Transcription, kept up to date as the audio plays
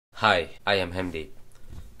Hi, I am Hemdeep.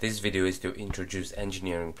 This video is to introduce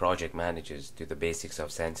engineering project managers to the basics of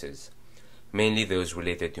sensors, mainly those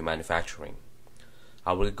related to manufacturing.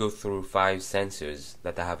 I will go through 5 sensors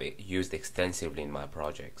that I have used extensively in my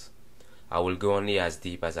projects. I will go only as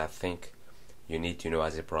deep as I think you need to know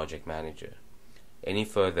as a project manager. Any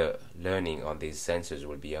further learning on these sensors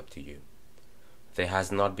will be up to you. There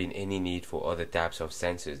has not been any need for other types of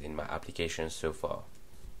sensors in my applications so far.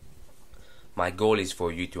 My goal is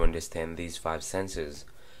for you to understand these 5 sensors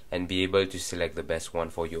and be able to select the best one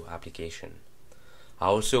for your application. I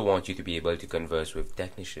also want you to be able to converse with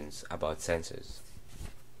technicians about sensors.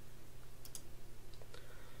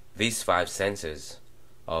 These 5 sensors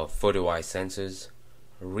are photo eye sensors,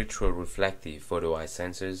 retroreflective photo eye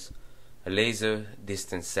sensors, laser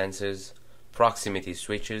distance sensors, proximity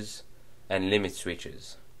switches, and limit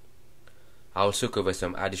switches. I also cover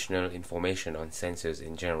some additional information on sensors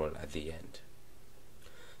in general at the end.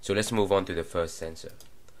 So let's move on to the first sensor.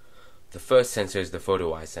 The first sensor is the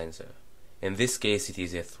photo eye sensor. In this case it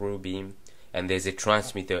is a through beam and there's a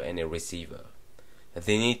transmitter and a receiver.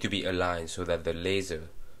 They need to be aligned so that the laser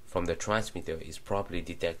from the transmitter is properly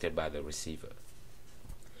detected by the receiver.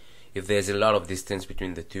 If there's a lot of distance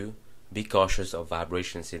between the two, be cautious of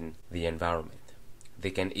vibrations in the environment. They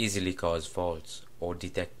can easily cause faults or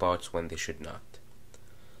detect parts when they should not.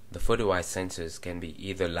 The photo eye sensors can be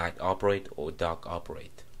either light operate or dark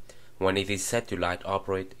operate. When it is set to light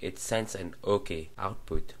operate, it sends an OK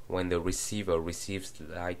output when the receiver receives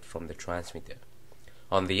light from the transmitter.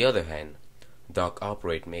 On the other hand, dark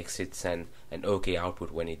operate makes it send an OK output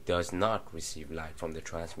when it does not receive light from the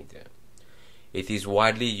transmitter. It is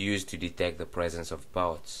widely used to detect the presence of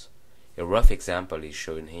parts. A rough example is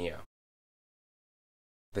shown here.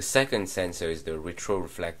 The second sensor is the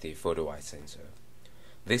retroreflective photo eye sensor.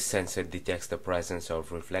 This sensor detects the presence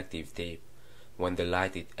of reflective tape when the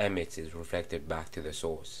light it emits is reflected back to the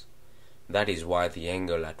source. That is why the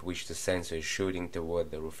angle at which the sensor is shooting toward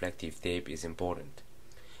the reflective tape is important.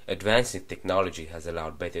 Advancing technology has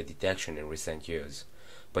allowed better detection in recent years,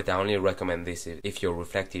 but I only recommend this if your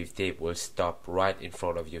reflective tape will stop right in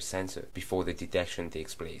front of your sensor before the detection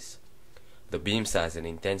takes place. The beam size and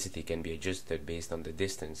intensity can be adjusted based on the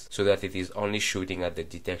distance so that it is only shooting at the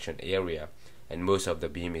detection area and most of the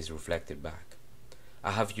beam is reflected back.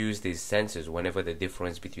 I have used these sensors whenever the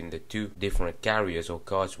difference between the two different carriers or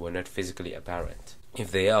cards were not physically apparent.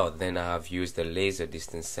 If they are, then I have used the laser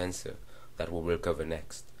distance sensor that we will cover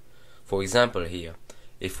next. For example here,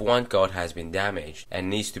 if one card has been damaged and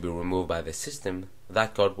needs to be removed by the system,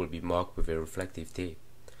 that card will be marked with a reflective tape.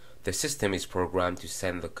 The system is programmed to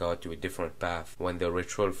send the card to a different path when the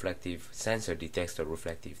retroreflective sensor detects the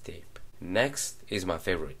reflective tape. Next is my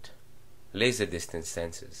favorite, laser distance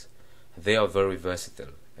sensors. They are very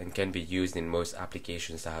versatile and can be used in most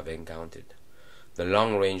applications I have encountered. The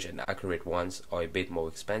long range and accurate ones are a bit more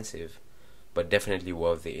expensive, but definitely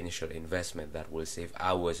worth the initial investment that will save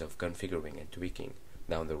hours of configuring and tweaking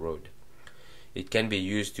down the road. It can be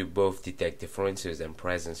used to both detect differences and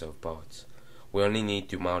presence of parts. We only need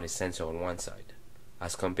to mount a sensor on one side,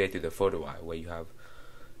 as compared to the photo eye where you have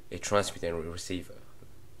a transmitter and a receiver.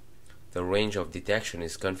 The range of detection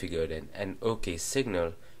is configured and an OK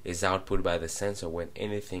signal is output by the sensor when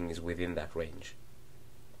anything is within that range.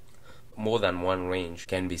 More than one range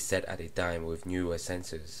can be set at a time with newer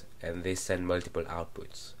sensors and they send multiple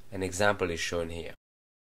outputs. An example is shown here.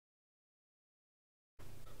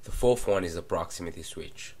 The fourth one is the proximity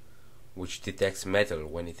switch, which detects metal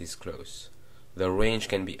when it is close. The range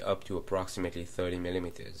can be up to approximately 30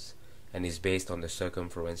 mm and is based on the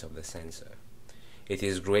circumference of the sensor. It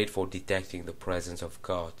is great for detecting the presence of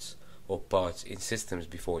cards or parts in systems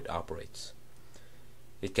before it operates.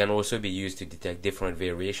 It can also be used to detect different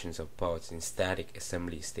variations of parts in static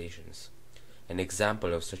assembly stations. An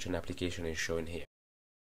example of such an application is shown here.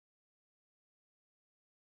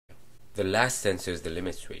 The last sensor is the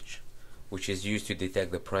limit switch, which is used to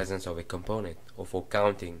detect the presence of a component or for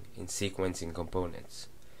counting in sequencing components.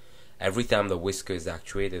 Every time the whisker is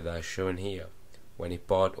actuated as shown here, when a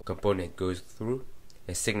part or component goes through,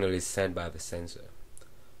 a signal is sent by the sensor.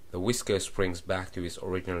 The whisker springs back to its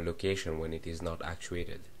original location when it is not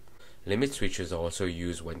actuated. Limit switches are also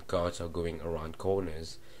used when cards are going around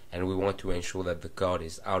corners and we want to ensure that the card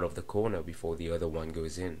is out of the corner before the other one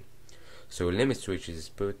goes in. So a limit switch is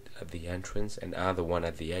put at the entrance and another one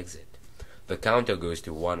at the exit. The counter goes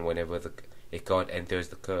to 1 whenever a card enters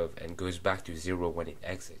the curve and goes back to 0 when it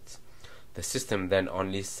exits. The system then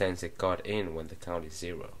only sends a card in when the count is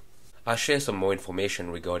 0. I'll share some more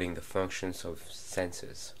information regarding the functions of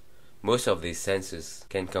sensors. Most of these sensors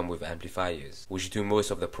can come with amplifiers, which do most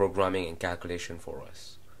of the programming and calculation for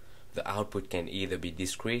us. The output can either be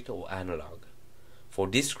discrete or analog. For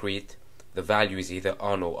discrete, the value is either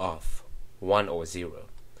on or off, 1 or 0.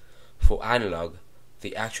 For analog,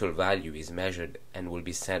 the actual value is measured and will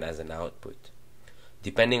be sent as an output.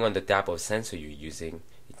 Depending on the type of sensor you're using,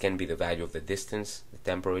 it can be the value of the distance, the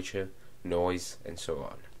temperature, noise, and so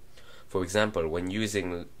on. For example, when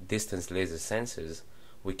using distance laser sensors,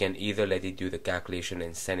 we can either let it do the calculation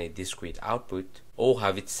and send a discrete output, or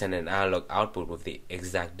have it send an analog output with the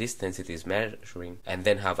exact distance it is measuring, and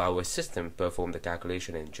then have our system perform the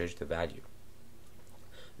calculation and judge the value.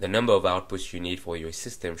 The number of outputs you need for your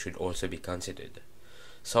system should also be considered.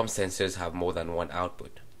 Some sensors have more than one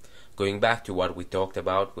output. Going back to what we talked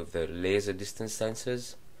about with the laser distance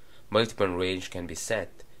sensors, multiple range can be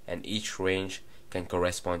set, and each range can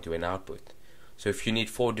correspond to an output. So if you need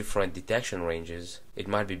 4 different detection ranges, it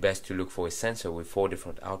might be best to look for a sensor with 4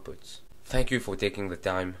 different outputs. Thank you for taking the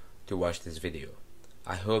time to watch this video.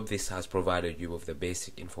 I hope this has provided you with the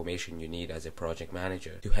basic information you need as a project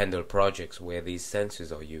manager to handle projects where these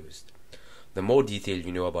sensors are used. The more detail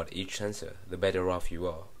you know about each sensor, the better off you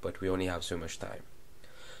are, but we only have so much time.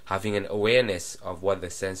 Having an awareness of what the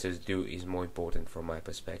sensors do is more important from my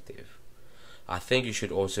perspective. I think you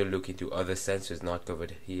should also look into other sensors not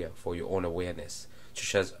covered here for your own awareness,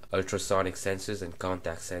 such as ultrasonic sensors and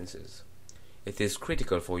contact sensors. It is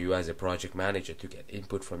critical for you as a project manager to get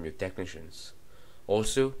input from your technicians.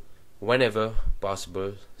 Also, whenever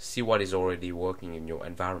possible, see what is already working in your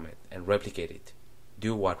environment and replicate it.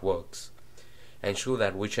 Do what works. Ensure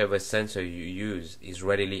that whichever sensor you use is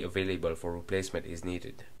readily available for replacement is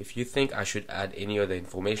needed. If you think I should add any other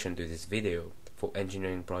information to this video for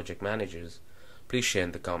engineering project managers, please share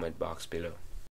in the comment box below.